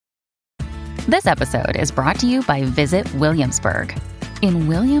This episode is brought to you by Visit Williamsburg. In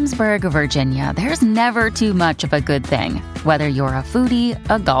Williamsburg, Virginia, there's never too much of a good thing. Whether you're a foodie,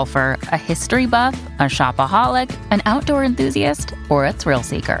 a golfer, a history buff, a shopaholic, an outdoor enthusiast, or a thrill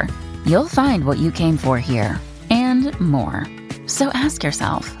seeker, you'll find what you came for here and more. So ask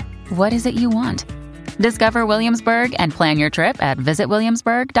yourself, what is it you want? Discover Williamsburg and plan your trip at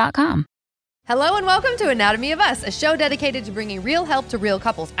visitwilliamsburg.com. Hello and welcome to Anatomy of Us, a show dedicated to bringing real help to real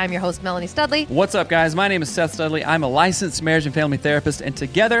couples. I'm your host, Melanie Studley. What's up, guys? My name is Seth Studley. I'm a licensed marriage and family therapist, and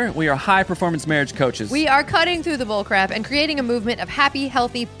together we are high-performance marriage coaches. We are cutting through the bullcrap and creating a movement of happy,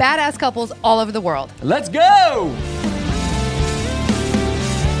 healthy, badass couples all over the world. Let's go!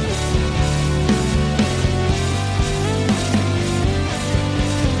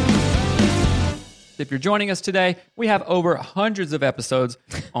 If you're joining us today, we have over hundreds of episodes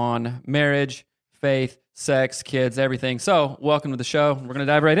on marriage, faith, sex, kids, everything. So welcome to the show. We're going to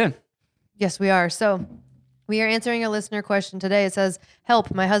dive right in. Yes, we are. So we are answering a listener question today. It says,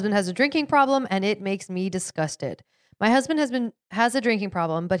 help, my husband has a drinking problem and it makes me disgusted. My husband has a drinking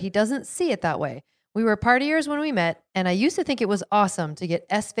problem, but he doesn't see it that way. We were partiers when we met, and I used to think it was awesome to get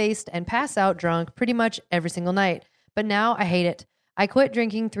S-faced and pass out drunk pretty much every single night. But now I hate it. I quit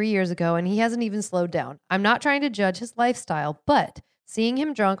drinking 3 years ago, and he hasn't even slowed down. I'm not trying to judge his lifestyle, but seeing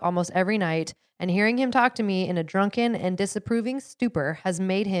him drunk almost every night and hearing him talk to me in a drunken and disapproving stupor has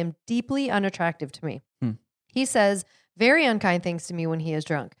made him deeply unattractive to me. He says very unkind things to me when he is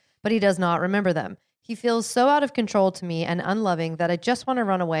drunk, but he does not remember them. He feels so out of control to me and unloving that I just want to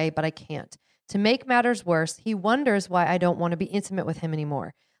run away, but I can't. To make matters worse, he wonders why I don't want to be intimate with him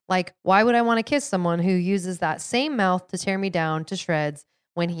anymore. Like, why would I want to kiss someone who uses that same mouth to tear me down to shreds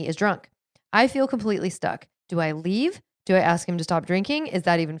when he is drunk? I feel completely stuck. Do I leave? Do I ask him to stop drinking? Is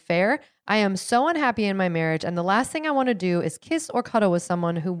that even fair? I am so unhappy in my marriage, and the last thing I want to do is kiss or cuddle with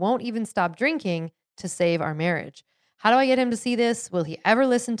someone who won't even stop drinking to save our marriage. How do I get him to see this? Will he ever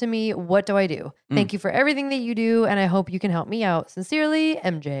listen to me? What do I do? Thank you for everything that you do, and I hope you can help me out. Sincerely,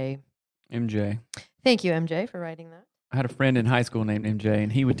 MJ. MJ. Thank you, MJ, for writing that. I had a friend in high school named MJ,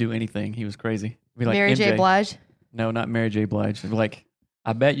 and he would do anything. He was crazy. Be like, Mary J. MJ. Blige? No, not Mary J. Blige. He'd be like,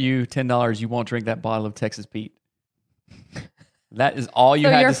 I bet you $10 you won't drink that bottle of Texas Pete. That is all you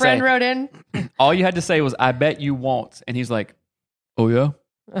had to say. So your friend wrote in? All you had to say was, I bet you won't. And he's like, oh, yeah?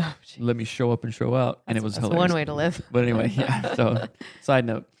 Oh, Let me show up and show out. And it was that's hilarious. one way to live. But anyway, yeah. So, side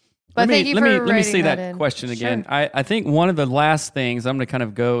note. But thank you for let me see writing that in. question again. Sure. I think one of the last things, I'm going to kind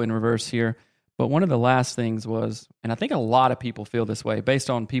of go in reverse here, but one of the last things was, and I think a lot of people feel this way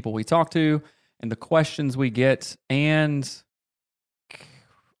based on people we talk to and the questions we get, and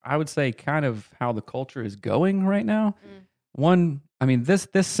I would say kind of how the culture is going right now.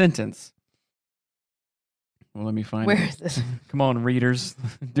 This sentence. Well, let me find Where it. is this? Come on, readers.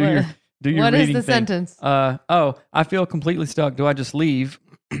 Do your What is reading the thing. sentence? I feel completely stuck. Do I just leave?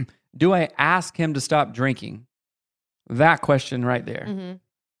 Do I ask him to stop drinking? That question right there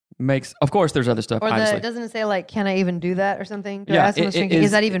makes. Of course, there's other stuff. Or obviously. doesn't it say like, can I even do that or something? Do I Yeah, ask him to drinking?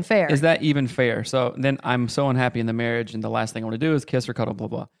 Is that even fair? Is that even fair? So then I'm so unhappy in the marriage, and the last thing I want to do is kiss or cuddle, blah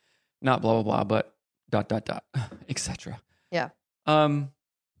blah, not blah blah blah, but ... etc. Yeah.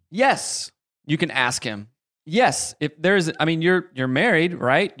 Yes, you can ask him. Yes, if there's, you're married,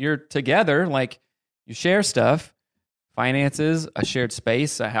 right? You're together, like you share stuff, finances, a shared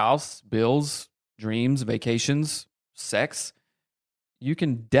space, a house, bills, dreams, vacations, sex. You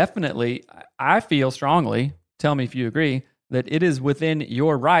can definitely, I feel strongly, tell me if you agree, that it is within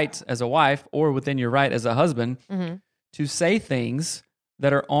your rights as a wife or within your right as a husband to say things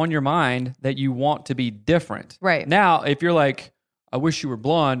that are on your mind that you want to be different. Right. Now, if you're like, I wish you were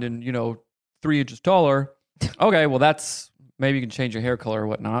blonde and, 3 inches taller, okay, well, that's, maybe you can change your hair color or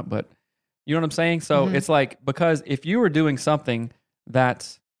whatnot, but you know what I'm saying? So it's like, because if you were doing something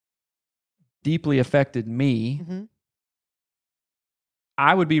that deeply affected me,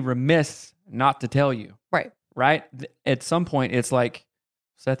 I would be remiss not to tell you. Right? At some point, it's like,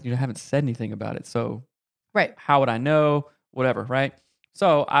 Seth, you haven't said anything about it. So how would I know? Whatever, right?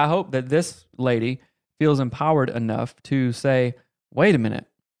 So I hope that this lady feels empowered enough to say, wait a minute.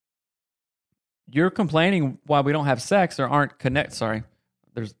 You're complaining why we don't have sex or aren't Sorry.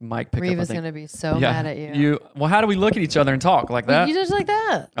 There's Mike picked up. Reeve is going to be so mad at you. Well, how do we look at each other and talk like that? You just like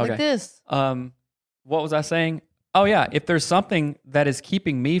that. Okay. Like this. What was I saying? Oh yeah, if there's something that is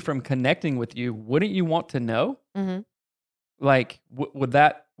keeping me from connecting with you, wouldn't you want to know? Like,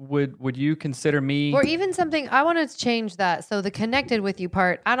 would you consider me? Or even something, I want to change that. So the connected with you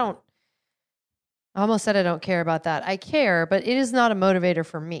part, I almost said I don't care about that. I care, but it is not a motivator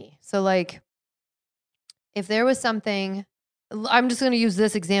for me. So like, if there was something I'm just going to use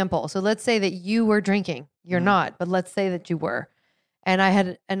this example. So let's say that you were drinking. You're not, but let's say that you were.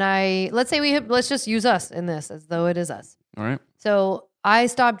 Let's just use us in this as though it is us. All right. So I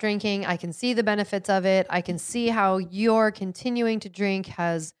stopped drinking. I can see the benefits of it. I can see how your continuing to drink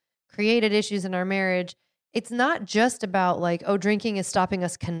has created issues in our marriage. It's not just about like, oh, drinking is stopping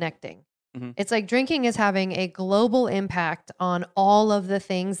us connecting. Mhm. It's like drinking is having a global impact on all of the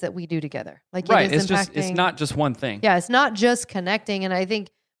things that we do together. Like Right. it is It's not just one thing. Yeah, it's not just connecting. And I think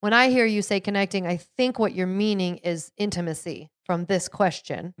when I hear you say connecting, I think what you're meaning is intimacy from this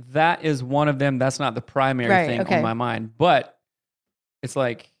question. That is one of them. That's not the primary Right, thing okay. on my mind. But it's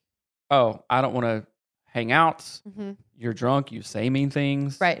like, oh, I don't want to hang out. Mm-hmm. You're drunk. You say mean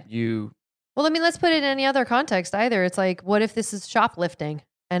things. Right. You. Well, I mean, let's put it in any other context either. It's like, what if this is shoplifting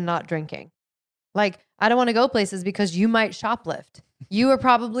and not drinking? Like, I don't want to go places because you might shoplift. You are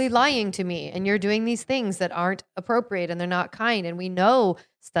probably lying to me and you're doing these things that aren't appropriate and they're not kind. And we know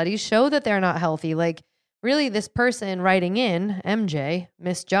studies show that they're not healthy. Like, really, this person writing in, MJ,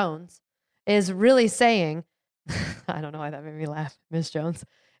 Miss Jones, is really saying, I don't know why that made me laugh, Miss Jones,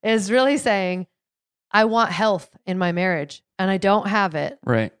 is really saying, I want health in my marriage and I don't have it.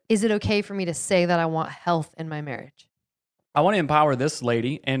 Right. Is it okay for me to say that I want health in my marriage? I want to empower this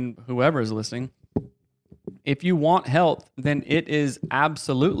lady and whoever is listening. If you want health, then it is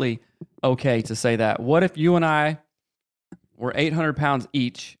absolutely okay to say that. What if you and I were 800 pounds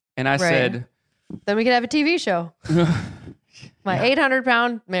each and I said, Then we could have a TV show. My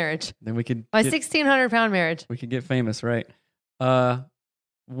 800-pound marriage. then we could My get, 1,600-pound marriage. we could get famous, right?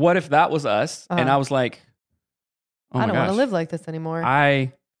 What if that was us and Uh-huh. I was like, oh I my don't want to gosh, live like this anymore.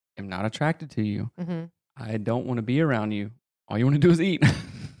 I am not attracted to you. Mm-hmm. I don't want to be around you. All you want to do is eat.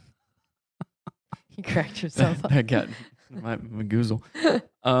 You cracked yourself up. That got my goozle.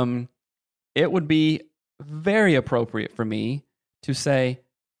 It would be very appropriate for me to say,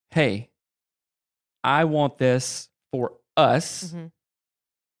 hey, I want this for us. Mm-hmm.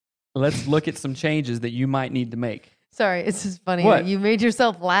 Let's look at some changes that you might need to make. Sorry, it's just funny What? that you made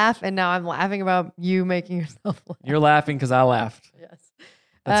yourself laugh and now I'm laughing about you making yourself laugh. You're laughing because I laughed. Yes.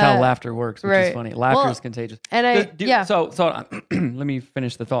 That's how laughter works, which is right. funny. Laughter Well, is contagious. And yeah. So let me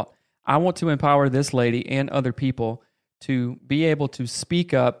finish the thought. I want to empower this lady and other people to be able to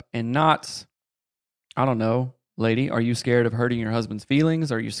speak up and not, I don't know, lady, are you scared of hurting your husband's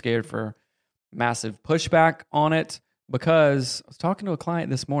feelings? Are you scared for massive pushback on it? Because I was talking to a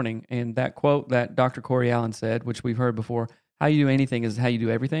client this morning and that quote that Dr. Corey Allen said, which we've heard before, how you do anything is how you do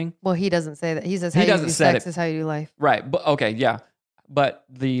everything. Well, he doesn't say that. He says He how you doesn't do say sex it. is how you do life. Right. But okay, yeah. But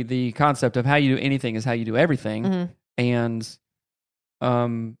the concept of how you do anything is how you do everything. Mm-hmm. And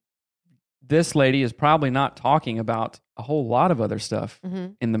this lady is probably not talking about a whole lot of other stuff Mm-hmm.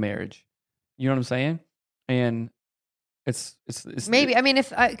 in the marriage. You know what I'm saying? And it's Maybe. I mean,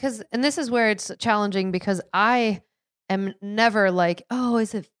 and this is where it's challenging because I am never like, oh,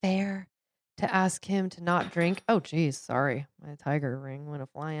 is it fair to ask him to not drink? Oh, geez, sorry. My tiger ring went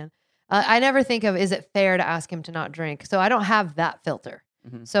flying. I never think of, is it fair to ask him to not drink? So I don't have that filter.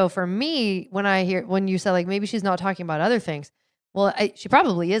 Mhm. So for me, when you say like, maybe she's not talking about other things, well, she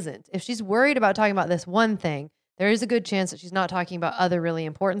probably isn't. If she's worried about talking about this one thing, there is a good chance that she's not talking about other really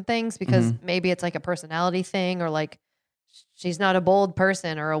important things because maybe it's like a personality thing or like she's not a bold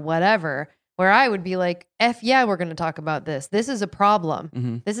person or a whatever, where I would be like, yeah, we're going to talk about this. This is a problem.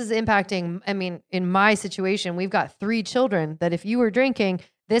 Mm-hmm. This is impacting, I mean, in my situation, we've got 3 children that if you were drinking,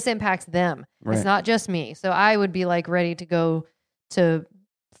 this impacts them. Right. It's not just me. So I would be like ready to go to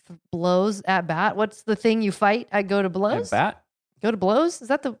blows at bat. What's the thing you fight? I go to blows. bat. Go to blows? Is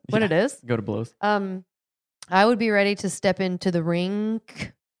that what it is? Go to blows. I would be ready to step into the ring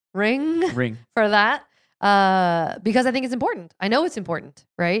Ring. for that because I think it's important. I know it's important,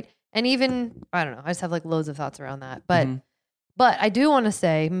 right? And even, I don't know, I just have like loads of thoughts around that. But but I do want to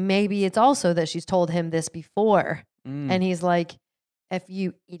say maybe it's also that she's told him this before and he's like, F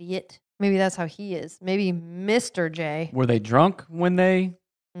you idiot. Maybe that's how he is. Maybe Mr. J. Were they drunk when they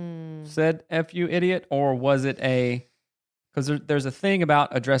said F you idiot? Or was it because there's a thing about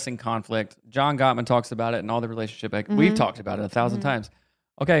addressing conflict. John Gottman talks about it in all the relationship. We've talked about it 1,000 times.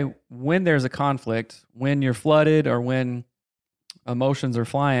 Okay, when there's a conflict, when you're flooded or when emotions are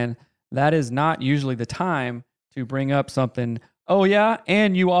flying, that is not usually the time to bring up something, oh yeah,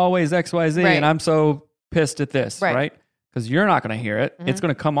 and you always XYZ, Right. and I'm so pissed at this, right? Because you're not going to hear it. It's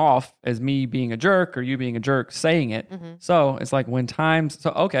going to come off as me being a jerk or you being a jerk saying it. So it's like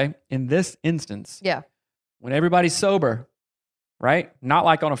okay, in this instance, Yeah. when everybody's sober, right? Not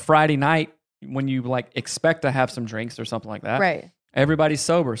like on a Friday night when you like expect to have some drinks or something like that. Right. Everybody's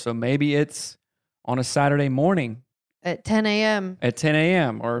sober. So maybe it's on a Saturday morning At 10 a.m. At 10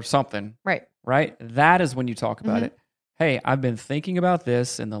 a.m. or something. Right. Right? That is when you talk about Mhm. it. Hey, I've been thinking about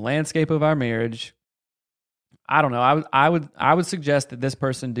this in the landscape of our marriage. I don't know. I would suggest that this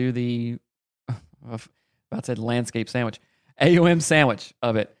person do the about said landscape sandwich, AOM sandwich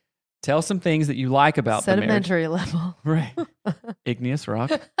of it. Tell some things that you like about the marriage. Sedimentary level. Right. Igneous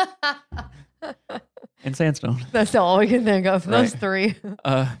rock and sandstone. That's all we can think of. Those Right. three.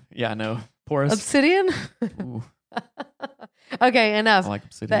 Yeah, no. Porous. Obsidian? Ooh, Okay, enough. I like The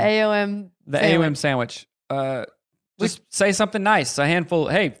obsidian. AOM. The sandwich. AOM sandwich. Just say something nice. A handful.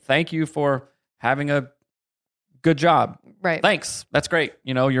 Hey, thank you for having a good job. Right. Thanks. That's great.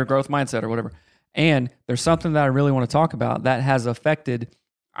 You know, your growth mindset or whatever. And there's something that I really want to talk about that has affected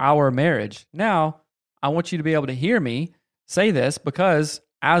our marriage. Now, I want you to be able to hear me say this because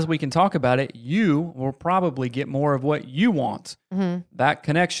as we can talk about it, you will probably get more of what you want. Mhm. That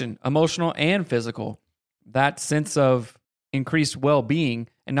connection, emotional and physical, that sense of increased well-being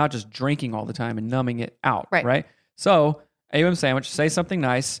and not just drinking all the time and numbing it out, Right. right? So, AOM sandwich, say something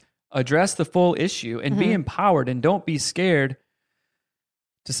nice, address the full issue and be empowered and don't be scared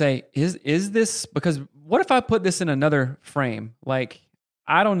to say, is this, because what if I put this in another frame? Like,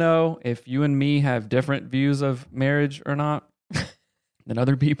 I don't know if you and me have different views of marriage or not than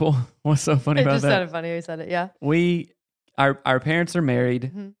other people. What's so funny It about just that? sounded funny. You said it. Yeah. Our parents are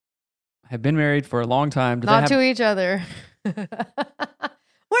married, Mhm. have been married for a long time. Do Not they to each other.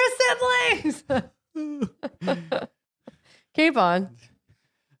 We're siblings. Keep on.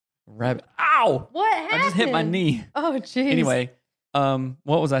 rabbit? Ow! What happened? I just hit my knee. Oh, jeez. Anyway,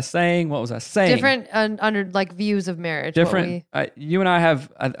 what was I saying? What was I saying? Different under like views of marriage. what Different. You and I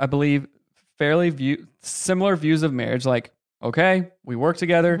have, I believe, similar views of marriage. Like, okay, we work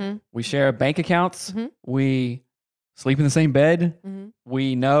together, Mhm. we share bank accounts, Mhm. we sleep in the same bed, Mhm.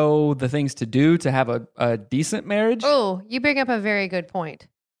 we know the things to do to have a decent marriage. Oh, you bring up a very good point.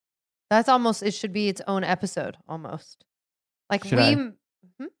 That's almost, it should be its own episode almost. Like Should I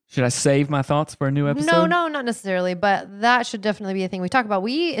Should I save my thoughts for a new episode? No, not necessarily, but that should definitely be a thing we talk about.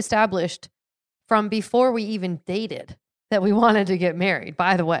 We established from before we even dated that we wanted to get married,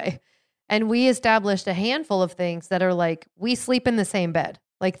 by the way. And we established a handful of things that are like, we sleep in the same bed.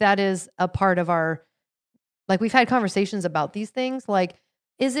 Like that is a part of our, like we've had conversations about these things. Like,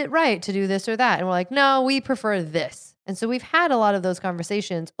 is it right to do this or that? And we're like, no, we prefer this. And so we've had a lot of those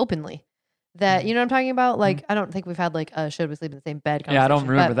conversations openly that, you know what I'm talking about? Like, I don't think we've had like a should we sleep in the same bed conversation. Yeah, I don't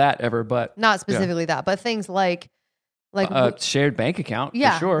remember but that ever, but not specifically that, but things like a shared bank account,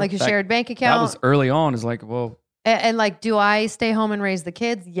 yeah, for sure. like a That- shared bank That account. was early on. Is like, well, And like, do I stay home and raise the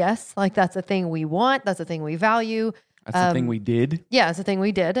kids? Yes. Like that's a thing we want. That's a thing we value. that's the thing we did. Yeah, it's a thing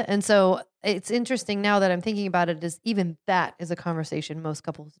we did. And so it's interesting now that I'm thinking about it, is even that is a conversation most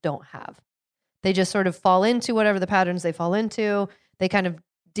couples don't have. They just sort of fall into whatever the patterns they fall into. They kind of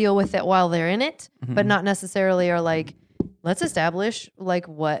deal with it while they're in it, but not necessarily are like, let's establish like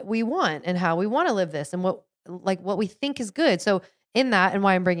what we want and how we want to live this and what we think is good. So in that, and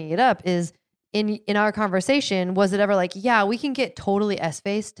why I'm bringing it up is in our conversation, was it ever like, yeah, we can get totally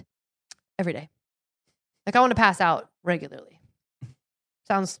S-faced every day. Like I want to pass out regularly.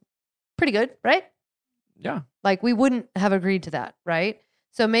 Sounds pretty good, right? Yeah. Like we wouldn't have agreed to that, right?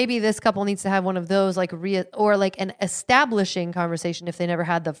 So maybe this couple needs to have one of those like or like an establishing conversation if they never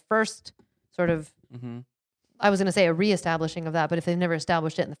had the first sort of, I was going to say a reestablishing of that, but if they've never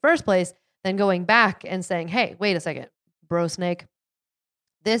established it in the first place, then going back and saying, hey, wait a second, bro snake,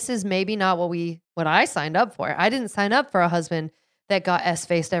 this is maybe not what I signed up for. I didn't sign up for a husband that got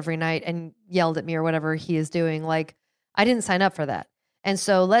S-faced every night and yelled at me or whatever he is doing. Like I didn't sign up for that. And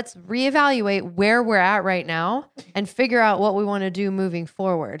so let's reevaluate where we're at right now and figure out what we want to do moving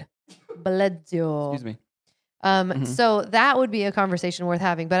forward. Excuse me. So that would be a conversation worth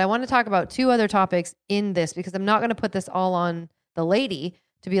having. But I want to talk about two other topics in this because I'm not going to put this all on the lady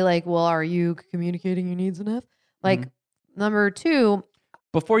to be like, well, are you communicating your needs enough? Like number two.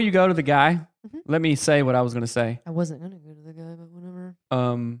 Before you go to the guy, let me say what I was going to say. I wasn't going to go to the guy, but whatever.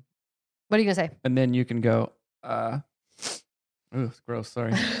 What are you going to say? And then you can go, ooh, it's gross.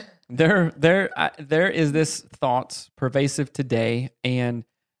 Sorry. There is this thought pervasive today, and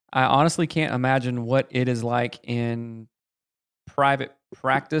I honestly can't imagine what it is like in private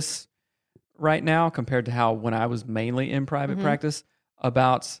practice right now compared to how when I was mainly in private practice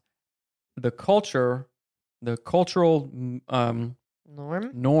about the cultural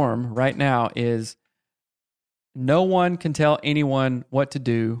norm right now is no one can tell anyone what to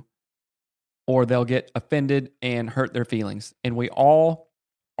do or they'll get offended and hurt their feelings. And we all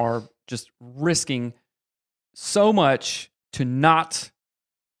are just risking so much to not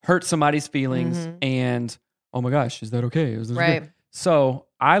hurt somebody's feelings and oh my gosh, is that okay? Is this Right. okay? So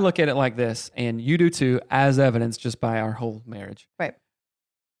I look at it like this, and you do too, as evidence just by our whole marriage. Right.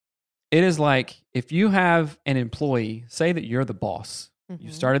 It is like if you have an employee, say that you're the boss. You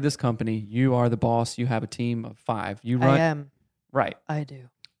Mhm. started this company. You are the boss. You have a team of 5. You run. I am. Right. I do.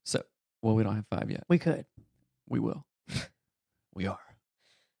 So, well, we don't have 5 yet. We could. We will. We are.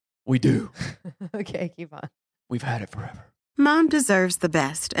 We do. Okay, keep on. We've had it forever. Mom deserves the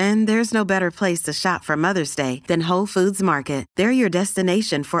best, and there's no better place to shop for Mother's Day than Whole Foods Market. They're your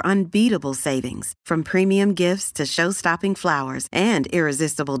destination for unbeatable savings, from premium gifts to show-stopping flowers and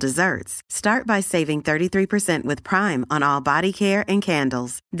irresistible desserts. Start by saving 33% with Prime on all body care and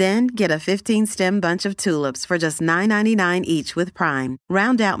candles. Then get a 15-stem bunch of tulips for just $9.99 each with Prime.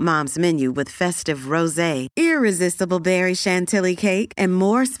 Round out Mom's menu with festive rosé, irresistible berry chantilly cake, and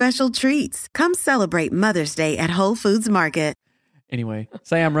more special treats. Come celebrate Mother's Day at Whole Foods Market. Anyway,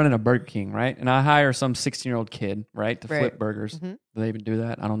 say I'm running a Burger King, right? And I hire some 16-year-old kid, right, to flip burgers. Mhm. Do they even do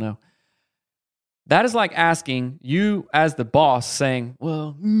that? I don't know. That is like asking you as the boss saying,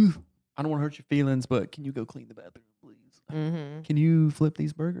 well, I don't want to hurt your feelings, but can you go clean the bathroom, please? Mm-hmm. Can you flip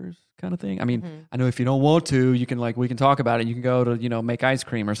these burgers kind of thing? I mean, Mhm. I know if you don't want to, you can we can talk about it. You can go to, make ice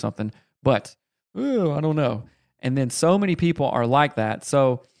cream or something, but I don't know. And then so many people are like that.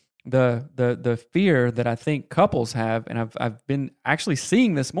 So the fear that I think couples have, and I've been actually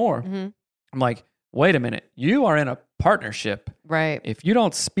seeing this more. Mm-hmm. I'm like, wait a minute, you are in a partnership. Right. If you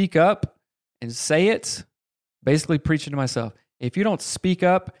don't speak up and say it, basically preaching to myself, if you don't speak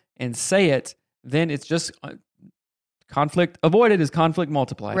up and say it, then it's just conflict avoided is conflict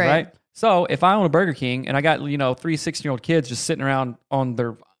multiplied, right? So if I own a Burger King and I got 3 16-year-old kids just sitting around on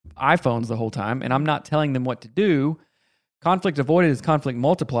their iPhones the whole time, and I'm not telling them what to do, conflict avoided is conflict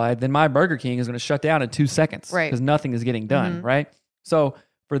multiplied, then my Burger King is going to shut down in 2 seconds. Right. Because nothing is getting done, Mhm. right? So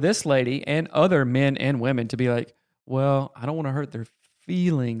for this lady and other men and women to be like, well, I don't want to hurt their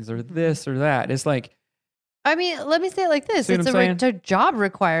feelings or this or that. It's like, I mean, let me say it like this. See what It's I'm a saying? job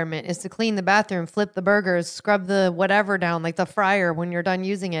requirement is to clean the bathroom, flip the burgers, scrub the whatever down, like the fryer when you're done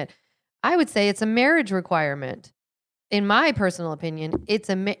using it. I would say it's a marriage requirement. In my personal opinion,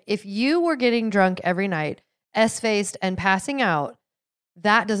 if you were getting drunk every night, S-faced and passing out,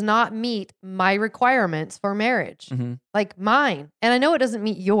 that does not meet my requirements for marriage. mhm. Like mine. And I know it doesn't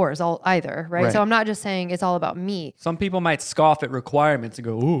meet yours either, right? Right. So I'm not just saying it's all about me. Some people might scoff at requirements and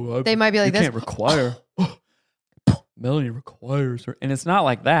go, "Ooh, They might be like you this. can't require." Melanie requires her, and it's not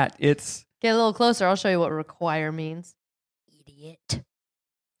like that. It's Get a little closer. I'll show you what require means. Idiot.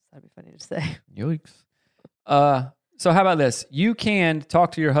 That'd be funny to say. yikes. So how about this? You can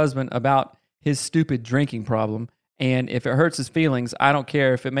talk to your husband about his stupid drinking problem, and if it hurts his feelings, I don't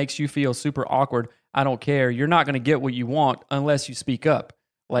care. If it makes you feel super awkward, I don't care. You're not going to get what you want unless you speak up.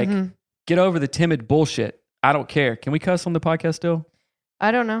 Like, Mhm. get over the timid bullshit. I don't care. Can we cuss on the podcast still?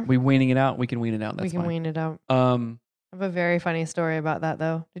 I don't know. We weaning it out? We can wean it out. That's we can fine. wean it out. Um, I have a very funny story about that,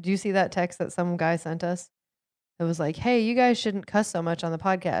 though. Did you see that text that some guy sent us? It was like, hey, you guys shouldn't cuss so much on the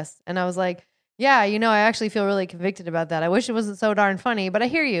podcast. And I was like, yeah, I actually feel really convicted about that. I wish it wasn't so darn funny, but I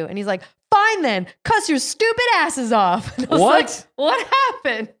hear you. And he's like, fine then, cuss your stupid asses off. And I was What? like, what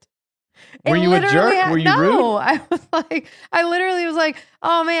happened? Were It you a literally jerk? Were you no, rude? I literally was like,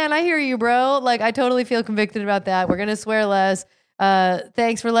 oh man, I hear you, bro. Like, I totally feel convicted about that. We're going to swear less.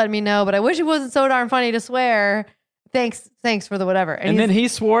 Thanks for letting me know, but I wish it wasn't so darn funny to swear. Thanks for the whatever. and then he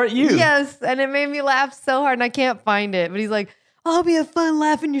swore at you. Yes, and it made me laugh so hard, and I can't find it. But he's like, "I hope you have fun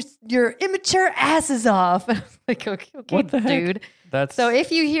laughing your immature asses off." And I was like, "Okay, What the heck? dude." That's So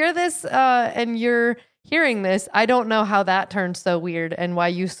if you hear this and you're hearing this, I don't know how that turned so weird and why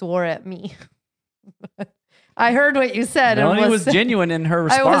you swore at me. I heard what you said. Melanie and was genuine in her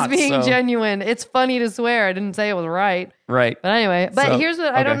response. I was being so- genuine. It's funny to swear. I didn't say it was right. Right. But anyway, So, here's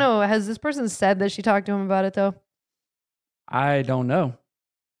what I don't okay. know. Has this person said that she talked to him about it though? I don't know.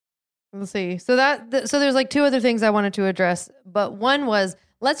 Let's see. So so there's like 2 other things I wanted to address, but one was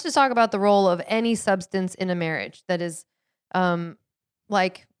let's just talk about the role of any substance in a marriage that is,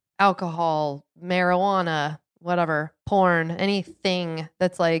 like alcohol, marijuana, whatever, porn, anything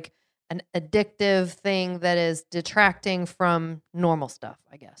that's like an addictive thing that is detracting from normal stuff,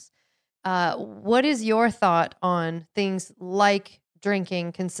 I guess. What is your thought on things like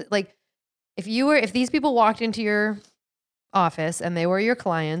drinking? Like if these people walked into your office and they were your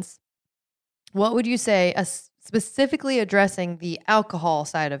clients, what would you say specifically addressing the alcohol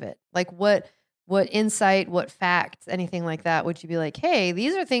side of it? Like what insight, what facts, anything like that would you be like, hey,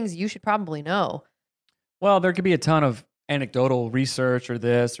 these are things you should probably know? Well, there could be a ton of anecdotal research or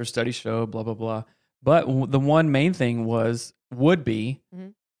this or studies show, blah, blah, blah. But the one main thing would be,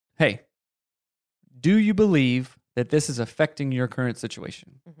 Mhm. hey, do you believe that this is affecting your current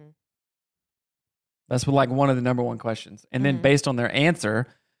situation? Mm-hmm. That's like one of the number one questions. And then based on their answer.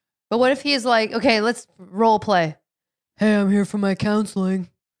 But what if he's like, okay, let's role play. Hey, I'm here for my counseling.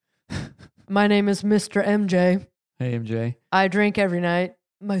 My name is Mr. MJ. Hey, MJ. I drink every night.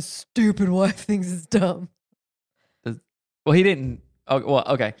 My stupid wife thinks it's dumb. Well, he didn't. Oh, well,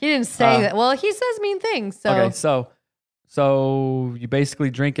 okay. He didn't say that. Well, he says mean things. So. Okay, so you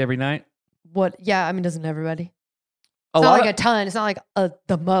basically drink every night? What? Yeah, I mean, doesn't everybody? It's not like a ton. It's not like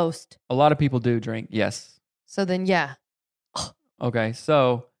the most. A lot of people do drink, yes. So then, yeah. Okay,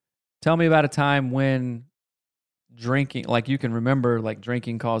 so tell me about a time when drinking, like you can remember, like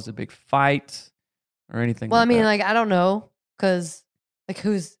drinking caused a big fight or anything. Well, like I mean, that. like I don't know, because like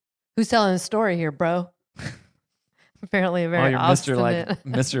who's telling the story here, bro? Apparently, a very you're obstinate.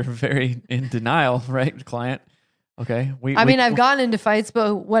 Mr. Very in denial, right, client? Okay, I've gotten into fights,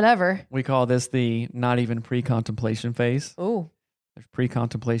 but whatever. We call this the not even pre-contemplation phase. Oh, There's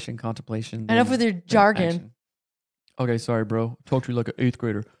pre-contemplation, contemplation. enough then- with your then jargon. action. Okay, sorry, bro. Talk to you like an 8th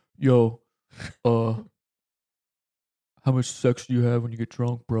grader. Yo, how much sex do you have when you get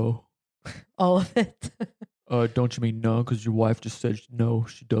drunk, bro? All of it. Don't you mean no? Because your wife just said no,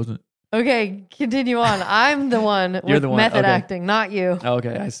 she doesn't. Okay, continue on. I'm the one You're with the one, method okay. acting, not you.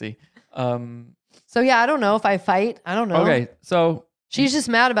 Okay, I see. So yeah, I don't know if I fight. I don't know. Okay, so She's just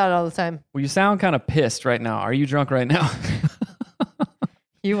mad about it all the time. well, you sound kind of pissed right now. Are you drunk right now?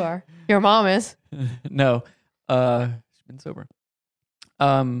 You are. Your mom is. No, she's been sober.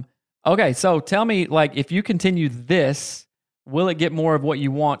 Okay, so tell me, like, if you continue this, will it get more of what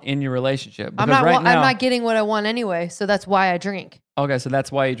you want in your relationship? I'm Because not. I'm not getting what I want anyway, so that's why I drink. Okay, so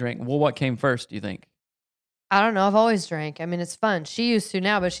that's why you drink. Well, what came first, do you think? I don't know. I've always drank. I mean, it's fun. She used to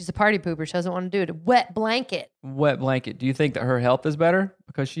now, but she's a party pooper. She doesn't want to do it. Wet blanket. Wet blanket. Do you think that her health is better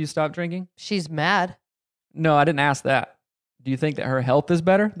because she stopped drinking? She's mad. No, I didn't ask that. Do you think that her health is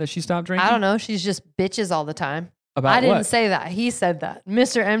better that she stopped drinking? I don't know. She's just bitches all the time. About I didn't what? say that. He said that.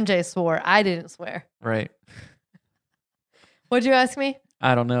 Mr. MJ swore. I didn't swear. Right. What'd you ask me?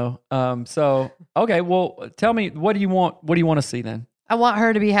 I don't know. So okay, well, tell me, what do you want? What do you want to see then? I want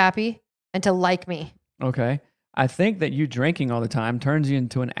her to be happy and to like me. Okay. I think that you drinking all the time turns you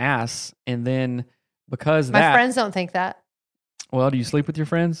into an ass, and then because My friends don't think that. Well, do you sleep with your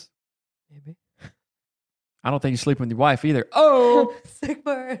friends? Maybe. I don't think you sleep with your wife either. Oh, Sick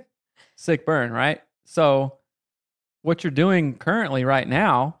burn. sick burn, right? So, what you're doing currently right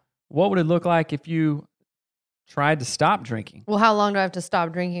now, what would it look like if you tried to stop drinking? Well, how long do I have to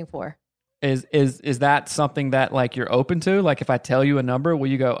stop drinking for? Is that something that like you're open to? Like if I tell you a number, will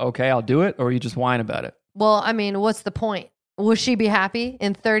you go, okay, I'll do it, or you just whine about it? Well, I mean, what's the point? Will she be happy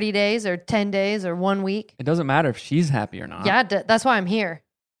in 30 days or 10 days or 1 week? It doesn't matter if she's happy or not. Yeah, that's why I'm here.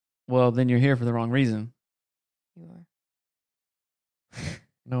 Well, then you're here for the wrong reason. You are.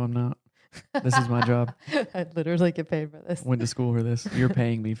 No, I'm not. This is my job. I literally get paid for this. Went to school for this. You're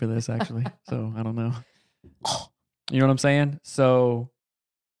paying me for this, actually. So I don't know. You know what I'm saying? So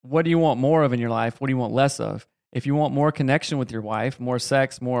what do you want more of in your life? What do you want less of? If you want more connection with your wife, more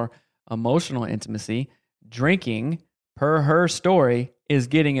sex, more emotional intimacy, drinking, per her story, is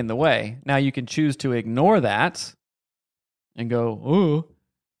getting in the way. Now you can choose to ignore that and go, ooh,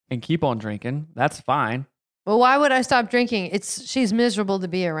 and keep on drinking. That's fine. Well, why would I stop drinking? She's miserable to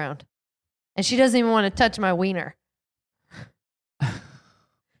be around. And she doesn't even want to touch my wiener.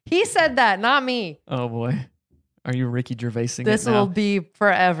 He said that, not me. Oh boy. Are you Ricky Gervaising This it now? will be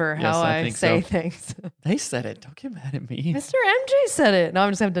forever Yes, how I I think say so. things. They said it. Don't get mad at me. Mr. MJ said it. Now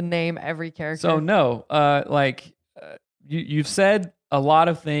I'm just going to have to name every character. So no, you've said a lot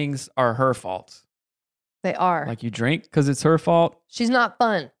of things are her fault. They are. Like you drink because it's her fault. She's not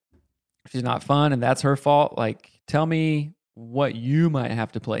fun. She's not fun, and that's her fault. Like, tell me what you might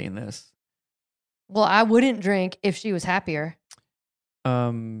have to play in this. Well, I wouldn't drink if she was happier.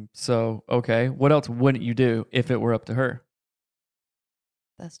 So okay, what else wouldn't you do if it were up to her?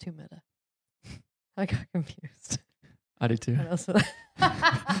 That's too meta. I got confused. I do too. What else would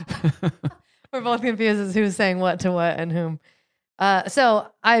We're both confused as who's saying what to what and whom. So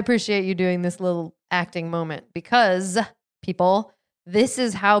I appreciate you doing this little acting moment because people, this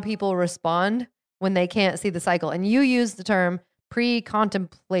is how people respond when they can't see the cycle. And you use the term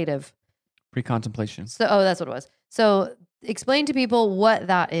pre-contemplative. Pre-contemplation. So, that's what it was. So explain to people what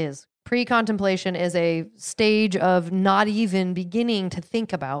that is. Pre-contemplation is a stage of not even beginning to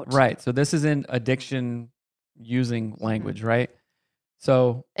think about. Right. So this is in addiction using language, right?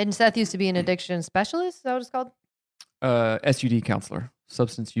 So And Seth used to be an addiction specialist. Is that what it's called? SUD counselor,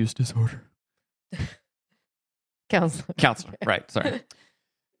 substance use disorder. Counselor. Counselor, right? Sorry.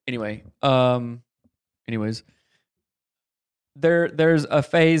 Anyway, anyways, there's a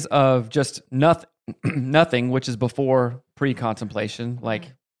phase of just nothing, which is before pre-contemplation.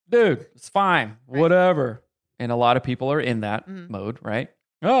 Like, dude, it's fine, whatever. And a lot of people are in that mode, right?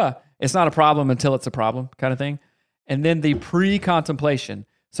 It's not a problem until it's a problem kind of thing. And then the pre-contemplation.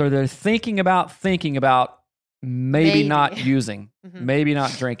 So they're thinking about maybe not using, maybe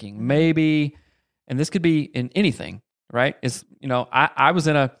not drinking, maybe, and this could be in anything, right? It's, I was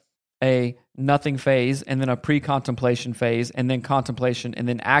in a nothing phase and then a pre-contemplation phase and then contemplation and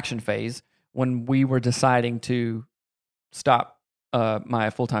then action phase when we were deciding to stop my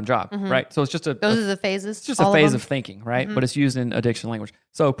full-time job, right? So it's just those are the phases. It's just a phase of thinking, right? But it's used in addiction language.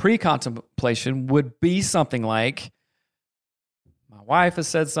 So pre-contemplation would be something like, my wife has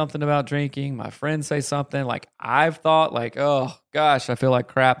said something about drinking. My friends say something. Like, I've thought like, oh gosh, I feel like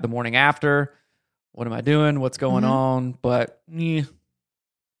crap the morning after. What am I doing? What's going on? But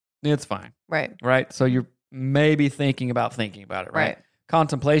it's fine. Right. So you're maybe thinking about it, right?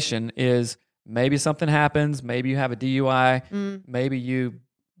 Contemplation is maybe something happens. Maybe you have a DUI. Maybe you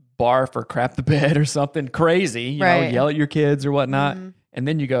barf or crap the bed or something crazy, you know, yell at your kids or whatnot. And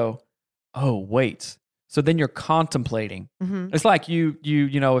then you go, oh, wait. So then you're contemplating. It's like you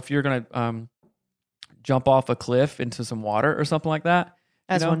if you're going to jump off a cliff into some water or something like that.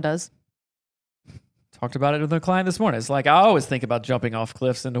 As one does. Talked about it with a client this morning. It's like, I always think about jumping off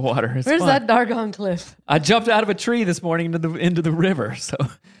cliffs into water. It's Where's fun. that doggone cliff? I jumped out of a tree this morning into the river. So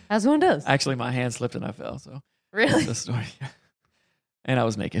as one does. Actually, my hand slipped and I fell. So really, that's the story. And I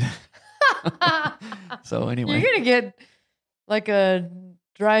was naked. So anyway, you're gonna get like a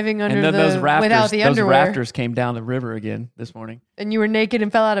driving under and then the without the underwear. Those rafters came down the river again this morning. And you were naked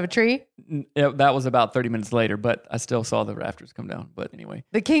and fell out of a tree? That was about 30 minutes later, but I still saw the rafters come down. But anyway,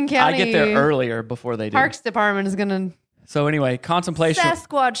 the King County I get there earlier before they do. Parks Department is gonna. So anyway, contemplation.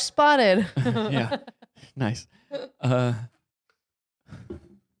 Sasquatch spotted. Yeah, nice. Look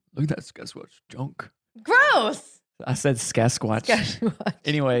at that Sasquatch junk. Gross. I said Sasquatch.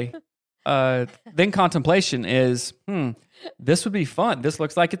 Anyway, then contemplation is, this would be fun. This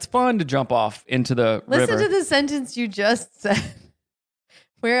looks like it's fun to jump off into the river. Listen to the sentence you just said.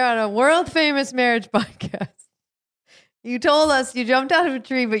 We're on a world famous marriage podcast. You told us you jumped out of a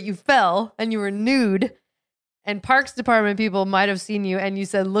tree, but you fell and you were nude. And Parks Department people might have seen you. And you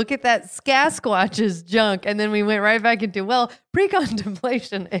said, look at that Sasquatch's junk. And then we went right back into,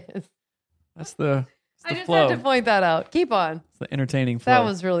 pre-contemplation is. That's the I just flow. had to point that out. Keep on. It's the entertaining flow. That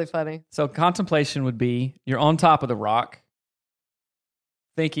was really funny. So contemplation would be, you're on top of the rock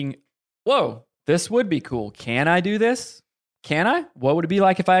thinking, whoa, this would be cool. Can I do this? Can I? What would it be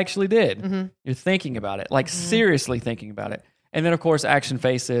like if I actually did? You're thinking about it, like seriously thinking about it. And then of course, action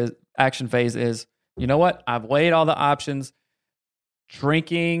phase is, you know what? I've weighed all the options.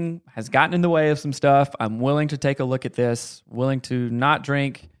 Drinking has gotten in the way of some stuff. I'm willing to take a look at this, willing to not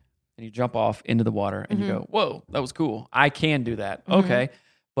drink. And you jump off into the water and you go, whoa, that was cool. I can do that. Okay.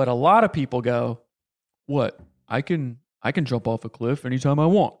 But a lot of people go, what? I can jump off a cliff anytime I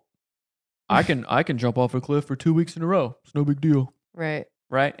want. I can jump off a cliff for 2 weeks in a row. It's no big deal. Right.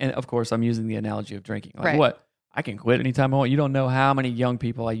 Right. And of course, I'm using the analogy of drinking. Like, what? I can quit anytime I want. You don't know how many young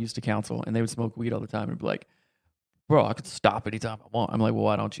people I used to counsel and they would smoke weed all the time and be like, bro, I could stop anytime I want. I'm like, well,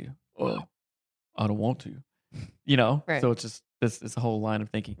 why don't you? Oh, I don't want to. Right. So it's just, it's a whole line of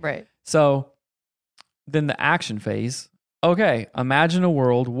thinking. Right. So then the action phase, okay, imagine a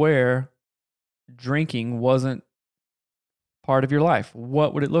world where drinking wasn't part of your life.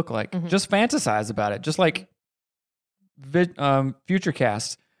 What would it look like? Just fantasize about it. Just like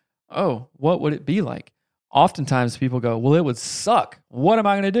Futurecast. Oh, what would it be like? Oftentimes people go, well, it would suck. What am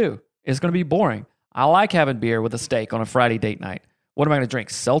I going to do? It's going to be boring. I like having beer with a steak on a Friday date night. What am I going to drink?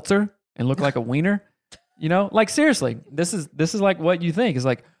 Seltzer and look like a wiener? Like seriously, this is like what you think is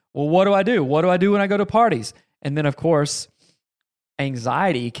like, well, what do I do? What do I do when I go to parties? And then of course,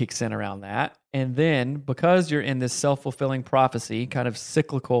 anxiety kicks in around that. And then because you're in this self-fulfilling prophecy, kind of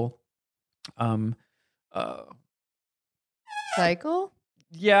cyclical, cycle?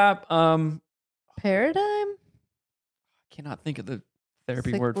 Yeah. Paradigm? I cannot think of the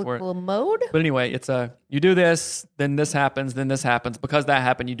therapy word for it. Mode? But anyway, it's you do this, then this happens, then this happens. Because that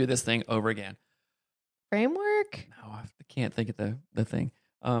happened, you do this thing over again. Framework? No, I can't think of the thing.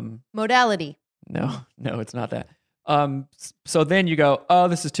 Modality. No, it's not that. So then you go, oh,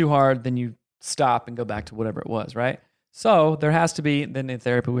 this is too hard. Then you stop and go back to whatever it was, right? So there has to be, then in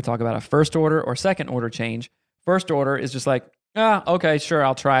therapy, we talk about a first order or second order change. First order is just like, okay, sure,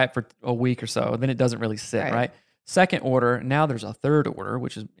 I'll try it for a week or so. Then it doesn't really sit, right? Second order, now there's a third order,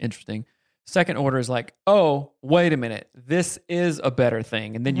 which is interesting. Second order is like, oh, wait a minute, this is a better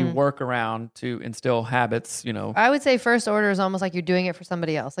thing. And then you work around to instill habits, I would say first order is almost like you're doing it for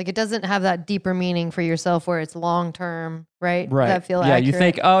somebody else. Like it doesn't have that deeper meaning for yourself where it's long-term, right? Right. Does that feel yeah, accurate? you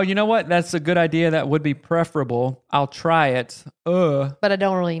think, oh, you know what? That's a good idea. That would be preferable. I'll try it. But I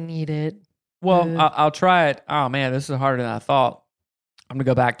don't really need it. Well, I'll try it. Oh, man, this is harder than I thought. I'm going to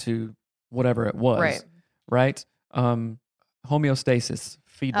go back to whatever it was. Right? Homeostasis.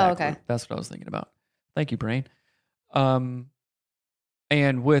 Feedback loop. That's what I was thinking about. Thank you, brain. And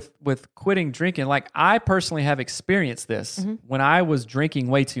with quitting drinking, like I personally have experienced this when I was drinking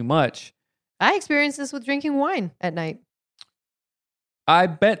way too much. I experienced this with drinking wine at night. I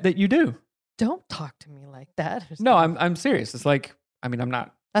bet that you do. Don't talk to me like that. No, I'm serious. It's like, I mean, I'm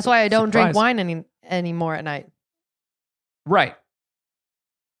not. That's why I don't drink surprised. wine anymore at night. Right.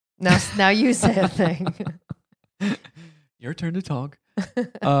 Now you say a thing. Your turn to talk. This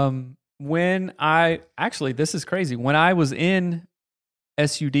is crazy. When I was in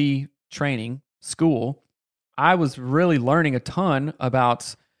SUD training school, I was really learning a ton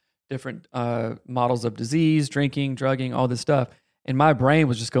about different models of disease, drinking, drugging, all this stuff. And my brain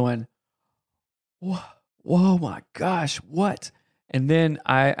was just going, whoa, my gosh, what? And then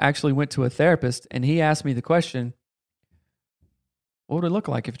I actually went to a therapist and he asked me the question, what would it look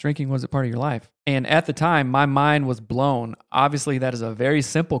like if drinking was a part of your life? And at the time, my mind was blown. Obviously, that is a very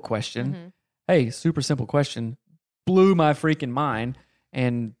simple question. Hey, super simple question. Blew my freaking mind.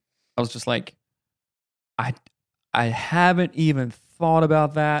 And I was just like, I haven't even thought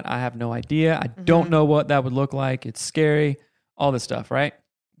about that. I have no idea. I don't know what that would look like. It's scary, all this stuff, right?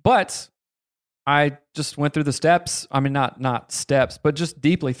 But I just went through the steps. I mean, not steps, but just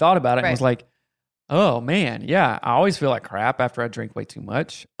deeply thought about it and was like, oh man, yeah, I always feel like crap after I drink way too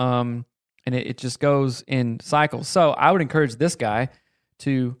much. And it just goes in cycles. So I would encourage this guy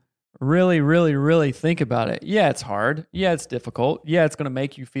to really, really, really think about it. Yeah, it's hard. Yeah, it's difficult. Yeah, it's going to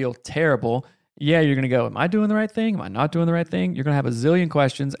make you feel terrible. Yeah, you're going to go, am I doing the right thing? Am I not doing the right thing? You're going to have a zillion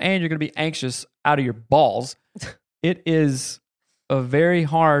questions and you're going to be anxious out of your balls. It is a very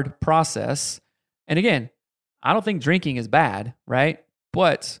hard process. And again, I don't think drinking is bad, right?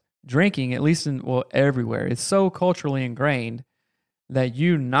 But drinking, at least everywhere, it's so culturally ingrained that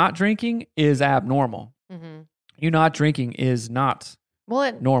you not drinking is abnormal. You not drinking is not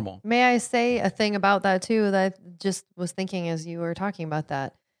normal. May I say a thing about that too that I just was thinking as you were talking about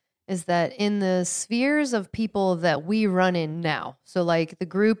that, is that in the spheres of people that we run in now, so like the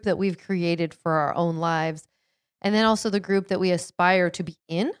group that we've created for our own lives, and then also the group that we aspire to be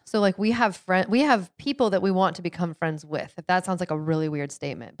in. So like we have people that we want to become friends with. If that sounds like a really weird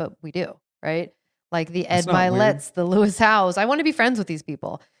statement, but we do, right? Like the Ed Miletts, the Lewis Howes. I want to be friends with these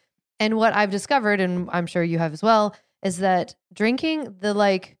people. And what I've discovered, and I'm sure you have as well, is that drinking,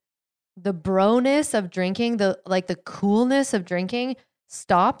 the broness of drinking, the coolness of drinking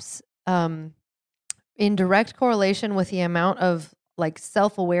stops in direct correlation with the amount of like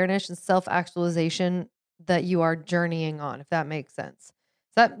self-awareness and self-actualization that you are journeying on, if that makes sense.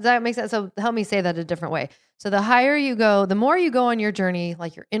 That makes sense. So help me say that a different way. So the higher you go, the more you go on your journey,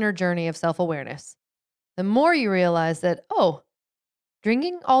 like your inner journey of self-awareness, the more you realize that, oh,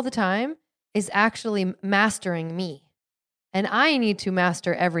 drinking all the time is actually mastering me. And I need to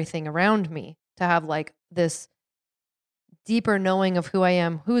master everything around me to have like this deeper knowing of who I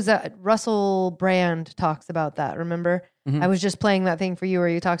am. Who's that? Russell Brand talks about that. Remember? I was just playing that thing for you where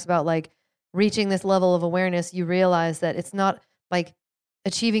he talks about like reaching this level of awareness. You realize that it's not like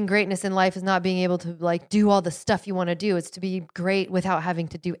achieving greatness in life is not being able to like do all the stuff you want to do. It's to be great without having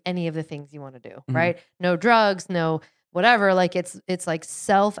to do any of the things you want to do, right? No drugs, no whatever. Like it's like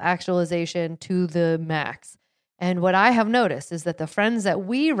self-actualization to the max. And what I have noticed is that the friends that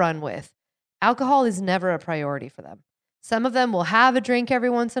we run with, alcohol is never a priority for them. Some of them will have a drink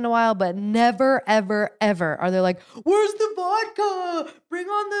every once in a while, but never, ever, ever are they like, where's the vodka? Bring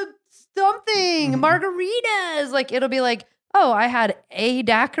on the something, margaritas. Like it'll be like, oh, I had a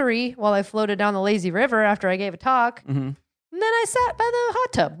daiquiri while I floated down the lazy river after I gave a talk. And then I sat by the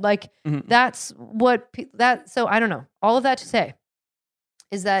hot tub. Like that's what so I don't know. All of that to say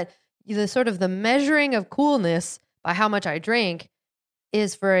is that the sort of the measuring of coolness by how much I drink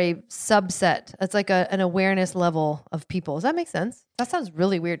is for a subset. It's like an awareness level of people. Does that make sense? That sounds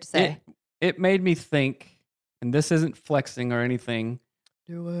really weird to say. It made me think, and this isn't flexing or anything,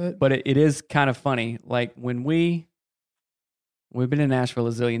 do it, but it is kind of funny. Like when we've been in Nashville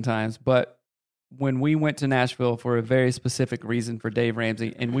a zillion times, but when we went to Nashville for a very specific reason for Dave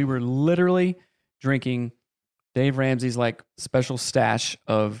Ramsey, and we were literally drinking Dave Ramsey's like special stash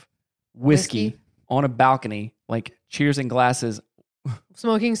of whiskey on a balcony, like cheers and glasses,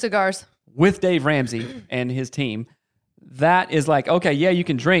 smoking cigars, with Dave Ramsey and his team, that is like, okay, yeah, you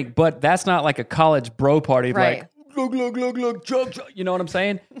can drink, but that's not like a college bro party. Right. Like, look, chug. You know what I'm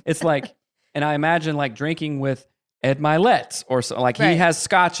saying? It's like, and I imagine like drinking with Ed Milet or so, like he Right. has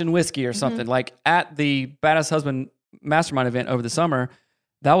scotch and whiskey or something. Like at the Badass Husband Mastermind event over the summer,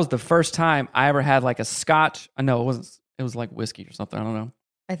 that was the first time I ever had like a scotch. No, it wasn't. It was like whiskey or something. I don't know.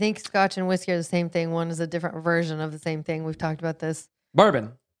 I think scotch and whiskey are the same thing. One is a different version of the same thing. We've talked about this.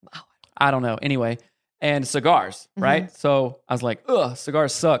 Bourbon. I don't know. Anyway, and cigars, right? So I was like, ugh,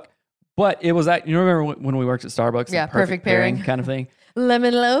 cigars suck. But it was that, you remember when we worked at Starbucks? Yeah, the perfect pairing. kind of thing.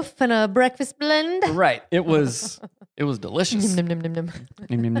 Lemon loaf and a breakfast blend. Right. It was delicious. Nom, nom, nom, nom.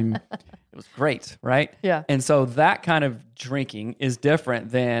 Nom, nom, nom. It was great, right? Yeah. And so that kind of drinking is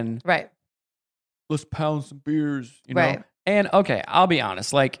different than Right. let's pound some beers, you know? Right. And okay, I'll be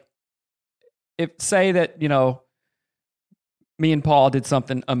honest. Like, if say that, you know, me and Paul did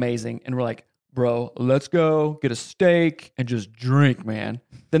something amazing and we're like, bro, let's go get a steak and just drink, man.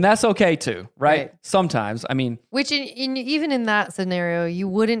 Then that's okay too, right? Right. Sometimes. I mean, Which even in that scenario, you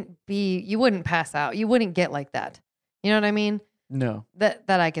wouldn't pass out. You wouldn't get like that. You know what I mean? no. That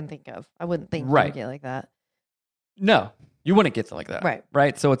I can think of. I wouldn't think you Right. would get like that. No. You wouldn't get to like that. Right.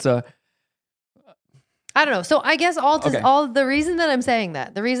 Right. So it's a I don't know. So I guess Okay. all the reason that I'm saying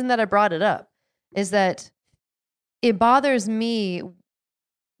that, the reason that I brought it up is that it bothers me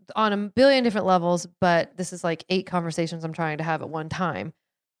on a billion different levels, but this is like 8 conversations I'm trying to have at one time.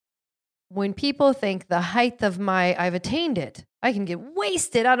 When people think the height of I've attained it, I can get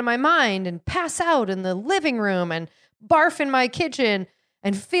wasted out of my mind and pass out in the living room and barf in my kitchen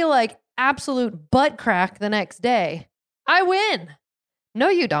and feel like absolute butt crack the next day. I win. No,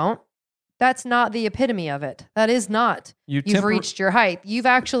 you don't. That's not the epitome of it. That is not. You've reached your height.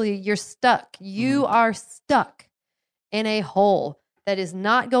 You're stuck. You are stuck in a hole that is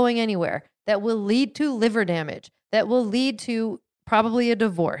not going anywhere, that will lead to liver damage, that will lead to probably a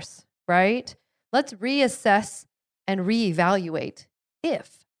divorce, right? Let's reassess and reevaluate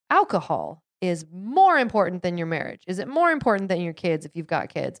if alcohol is more important than your marriage. Is it more important than your kids if you've got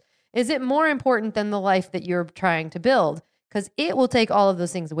kids? Is it more important than the life that you're trying to build? Because it will take all of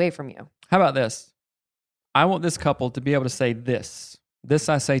those things away from you. How about this? I want this couple to be able to say this. This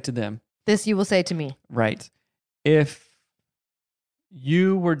I say to them. This you will say to me. Right. If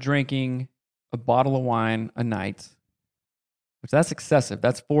you were drinking a bottle of wine a night, which that's excessive.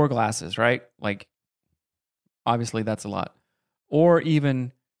 That's 4 glasses, right? Like, obviously that's a lot. Or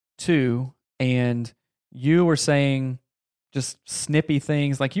even 2, and you were saying just snippy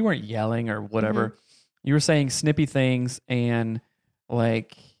things, like you weren't yelling or whatever. Mm-hmm. You were saying snippy things and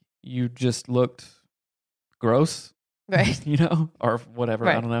like you just looked gross, Right. you know, or whatever.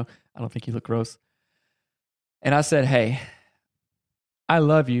 Right. I don't know. I don't think you look gross. And I said, hey, I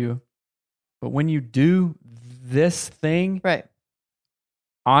love you, but when you do this thing, Right.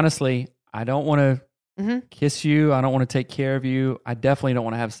 honestly, I don't want to Mhm. kiss you. I don't want to take care of you. I definitely don't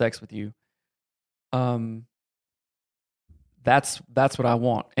want to have sex with you. That's what I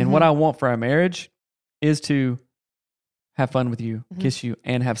want. And what I want for our marriage is to have fun with you, kiss you,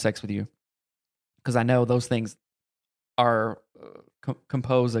 and have sex with you. Because I know those things are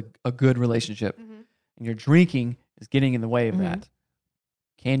compose a good relationship. And your drinking is getting in the way of that.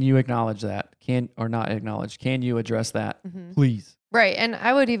 Can you acknowledge that? Or not acknowledge? Can you address that? Please. Right. And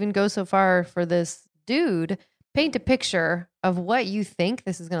I would even go so far for this dude, paint a picture of what you think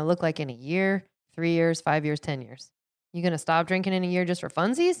this is going to look like in a year, 3 years, 5 years, 10 years. You going to stop drinking in a year just for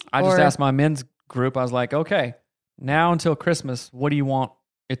funsies? I just asked my men's group, I was like, okay, now until Christmas, what do you want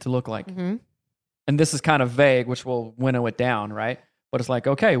it to look like? And this is kind of vague, which will winnow it down, right? But it's like,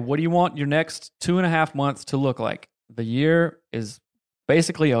 okay, what do you want your next 2.5 months to look like? The year is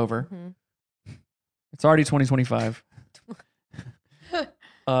basically over. It's already 2025.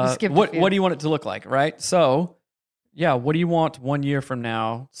 What do you want it to look like, right? So, yeah, what do you want 1 year from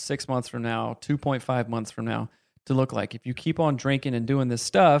now, 6 months from now, 2.5 months from now to look like? If you keep on drinking and doing this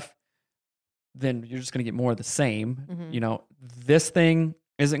stuff, then you're just going to get more of the same. You know, this thing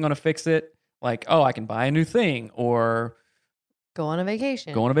isn't going to fix it. Like, oh, I can buy a new thing or go on a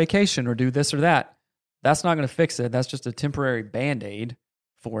vacation or do this or that. That's not going to fix it. That's just a temporary Band-Aid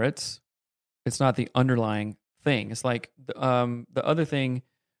for it. It's not the underlying thing. It's like the other thing.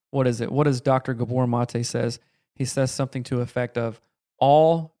 What is it? What does Dr. Gabor Mate says? He says something to the effect of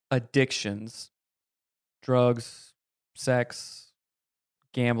all addictions, drugs, sex,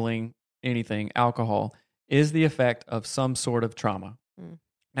 gambling, anything, alcohol, is the effect of some sort of trauma.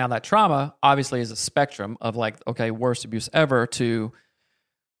 Now, that trauma obviously is a spectrum of like, okay, worst abuse ever to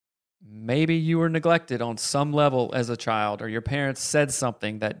maybe you were neglected on some level as a child, or your parents said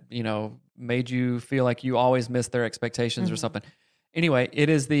something that, made you feel like you always missed their expectations or something. Anyway, it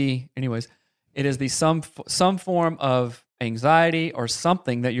is the some form of anxiety or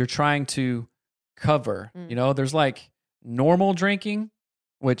something that you're trying to cover. There's like normal drinking,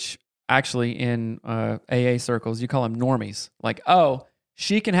 which actually in AA circles, you call them normies. Like, oh,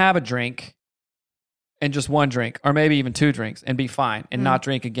 she can have a drink and just one drink, or maybe even 2 drinks and be fine and not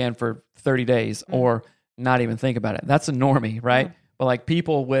drink again for 30 days or not even think about it. That's a normie, right? But like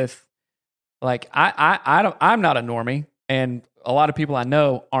people with, like, I'm not a normie, and a lot of people I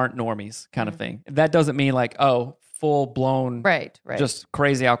know aren't normies kind of thing. That doesn't mean like, oh, full blown, right. just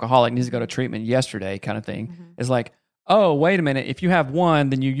crazy alcoholic needs to go to treatment yesterday kind of thing. It's like, oh, wait a minute. If you have one,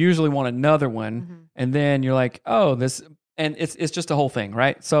 then you usually want another one. And then you're like, oh, this, and it's just a whole thing,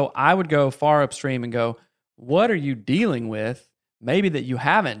 right? So I would go far upstream and go, what are you dealing with? Maybe that you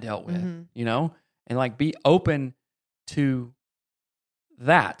haven't dealt with, and like be open to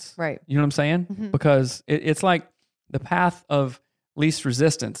that. Right. You know what I'm saying? Because it's like the path of least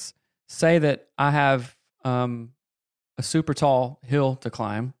resistance. Say that I have a super tall hill to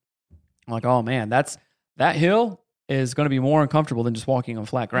climb. I'm like, oh man, that hill is going to be more uncomfortable than just walking on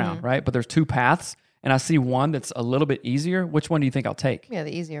flat ground, right? But there's 2 paths, and I see one that's a little bit easier. Which one do you think I'll take? Yeah,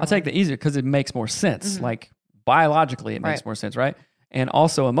 the easier I'll take the easier because it makes more sense. Like biologically, it makes more sense, right? And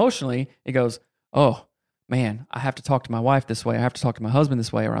also emotionally, it goes, oh man, I have to talk to my wife this way. I have to talk to my husband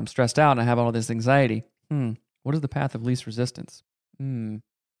this way, or I'm stressed out and I have all this anxiety. What is the path of least resistance? Drink.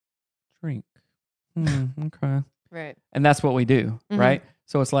 Okay. Right. And that's what we do, right?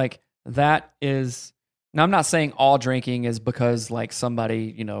 So it's like, that is, now I'm not saying all drinking is because like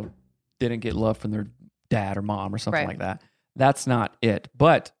somebody, didn't get love from their dad or mom or something like that. That's not it.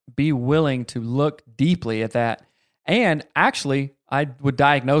 But be willing to look deeply at that. And actually, I would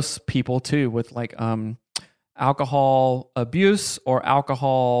diagnose people too with like alcohol abuse or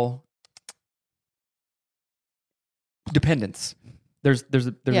alcohol dependence. There's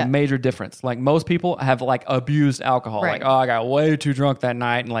a major difference. Like most people have like abused alcohol. Right. Like, oh, I got way too drunk that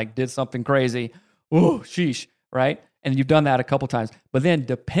night and like did something crazy. Oh, sheesh, right? And you've done that a couple times. But then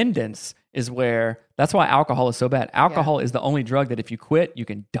dependence is where, that's why alcohol is so bad. Alcohol is the only drug that if you quit, you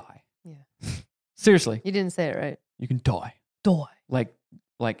can die. Yeah. Seriously. You didn't say it right. You can die. Die.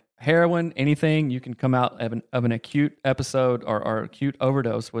 Like heroin, anything, you can come out of an acute episode or acute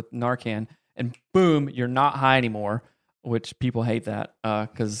overdose with Narcan, and boom, you're not high anymore, which people hate that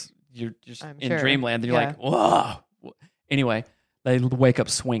because you're just in dreamland. And you're like, whoa. Anyway, they wake up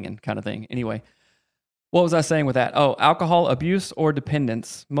swinging kind of thing. Anyway, what was I saying with that? Oh, alcohol abuse or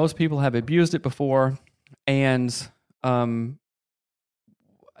dependence. Most people have abused it before, and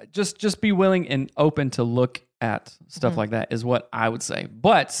just be willing and open to look at stuff like that is what I would say.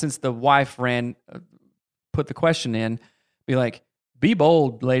 But since the wife put the question in, be like, be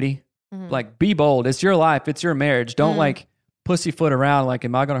bold, lady. Like, be bold. It's your life. It's your marriage. Don't like pussyfoot around like,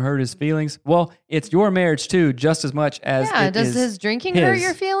 am I going to hurt his feelings? Well, it's your marriage too, just as much as does his drinking hurt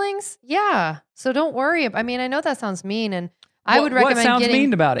your feelings? Yeah. So don't worry. I mean, I know that sounds mean, and I would recommend what sounds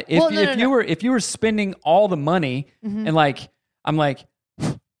mean about it? If you were spending all the money and like, I'm like,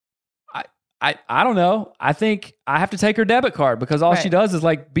 I don't know. I think I have to take her debit card because all she does is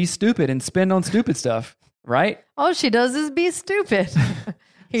like be stupid and spend on stupid stuff, right? All she does is be stupid.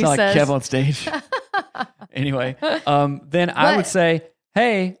 It's not like Kev on stage. Anyway, then I would say,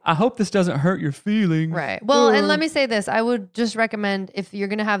 hey, I hope this doesn't hurt your feelings. Right. Well, and let me say this. I would just recommend, if you're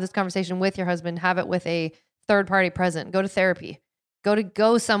going to have this conversation with your husband, have it with a third party present. Go to therapy.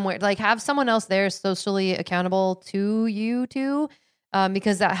 Go somewhere. Like, have someone else there socially accountable to you too,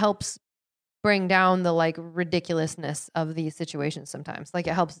 because that helps bring down the like ridiculousness of these situations sometimes. Like,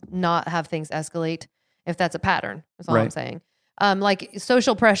 it helps not have things escalate if that's a pattern. That's all I'm saying. Like,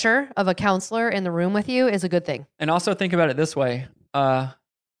 social pressure of a counselor in the room with you is a good thing. And also think about it this way.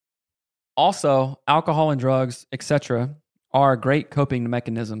 Also, alcohol and drugs, etc., are great coping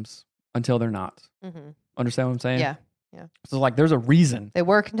mechanisms until they're not. Understand what I'm saying? Yeah. So like, there's a reason. They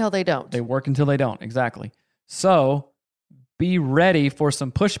work until they don't. They work until they don't. Exactly. So be ready for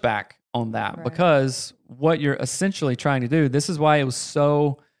some pushback on that, because what you're essentially trying to do, this is why it was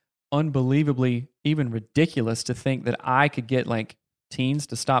so unbelievably even ridiculous to think that I could get like teens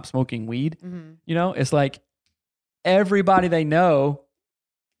to stop smoking weed. You know, it's like everybody they know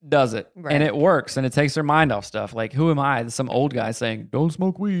does it and it works and it takes their mind off stuff. Like, who am I? Some old guy saying, don't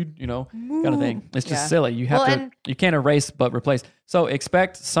smoke weed, you know, kind of thing. It's just silly. You have you can't erase but replace. So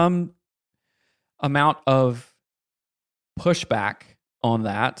expect some amount of pushback on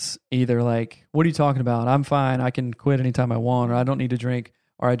that. Either like, what are you talking about? I'm fine. I can quit anytime I want, or I don't need to drink.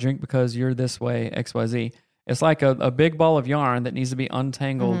 or I drink because you're this way, XYZ. It's like a big ball of yarn that needs to be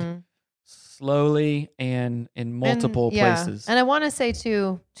untangled slowly and in multiple places. And I want to say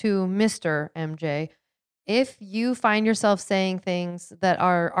to Mr. MJ, if you find yourself saying things that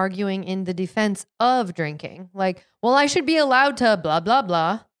are arguing in the defense of drinking, like, well, I should be allowed to blah, blah,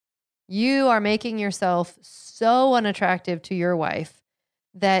 blah, you are making yourself so unattractive to your wife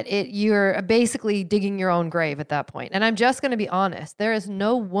that you're basically digging your own grave at that point. And I'm just going to be honest. There is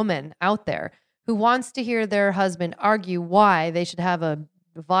no woman out there who wants to hear their husband argue why they should have a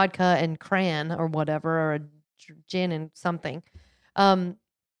vodka and cran or whatever, or a gin and something,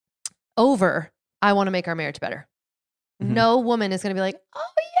 over, I want to make our marriage better. No woman is going to be like,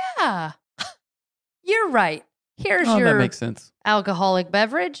 oh yeah, you're right. Here's your that makes sense. Alcoholic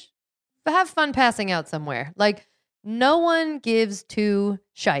beverage. Have fun passing out somewhere. Like, no one gives two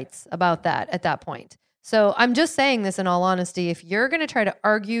shites about that at that point. So I'm just saying this in all honesty. If you're going to try to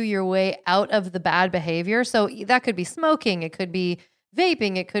argue your way out of the bad behavior, so that could be smoking, it could be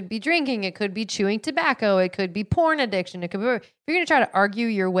vaping, it could be drinking, it could be chewing tobacco, it could be porn addiction, it could be, if you're going to try to argue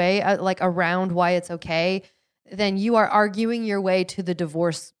your way around why it's okay, then you are arguing your way to the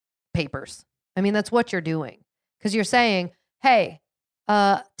divorce papers. I mean, that's what you're doing, because you're saying, hey,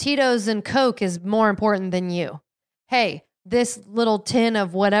 Tito's and Coke is more important than you. Hey, this little tin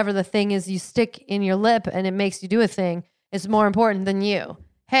of whatever the thing is you stick in your lip and it makes you do a thing is more important than you.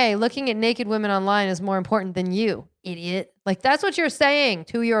 Hey, looking at naked women online is more important than you, idiot. Like, that's what you're saying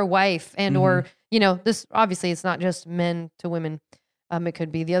to your wife and or, this obviously it's not just men to women. It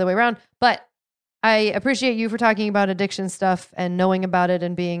could be the other way around, but I appreciate you for talking about addiction stuff and knowing about it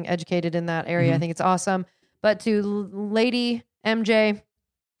and being educated in that area. I think it's awesome. But to Lady MJ,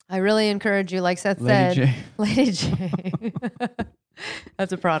 I really encourage you, like Seth said. Lady J.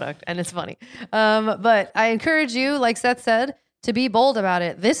 That's a product, and it's funny. But I encourage you, like Seth said, to be bold about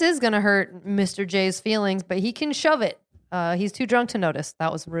it. This is going to hurt Mr. J's feelings, but he can shove it. He's too drunk to notice.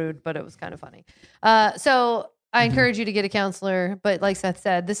 That was rude, but it was kind of funny. So I encourage you to get a counselor. But like Seth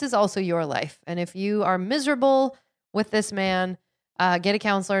said, this is also your life. And if you are miserable with this man, get a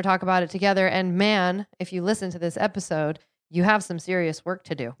counselor, talk about it together. And man, if you listen to this episode, you have some serious work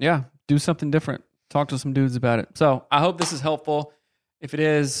to do. Yeah, do something different. Talk to some dudes about it. So I hope this is helpful. If it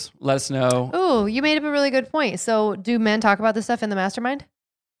is, let us know. Oh, you made up a really good point. So do men talk about this stuff in the mastermind?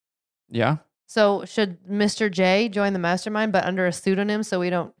 Yeah. So should Mr. J join the mastermind, but under a pseudonym so we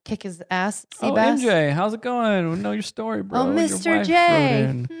don't kick his ass? Seabass? MJ, how's it going? We know your story, bro. Oh, Mr.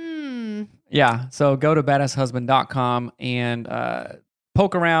 J. Yeah, so go to badasshusband.com and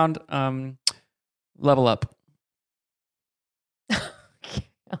poke around, level up.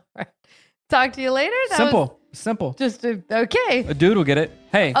 All right. Talk to you later. Simple. Just okay. A dude will get it.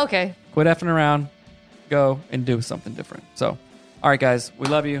 Hey. Okay. Quit effing around. Go and do something different. So, all right, guys. We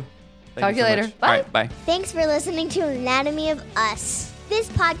love you. Talk to you later. Bye. All right, bye. Thanks for listening to Anatomy of Us. This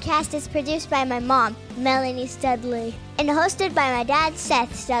podcast is produced by my mom, Melanie Studley, and hosted by my dad,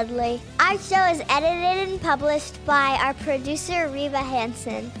 Seth Studley. Our show is edited and published by our producer, Reba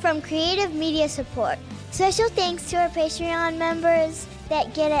Hansen, from Creative Media Support. Special thanks to our Patreon members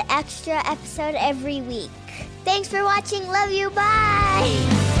that get an extra episode every week. Thanks for watching. Love you.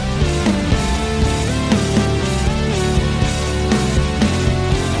 Bye.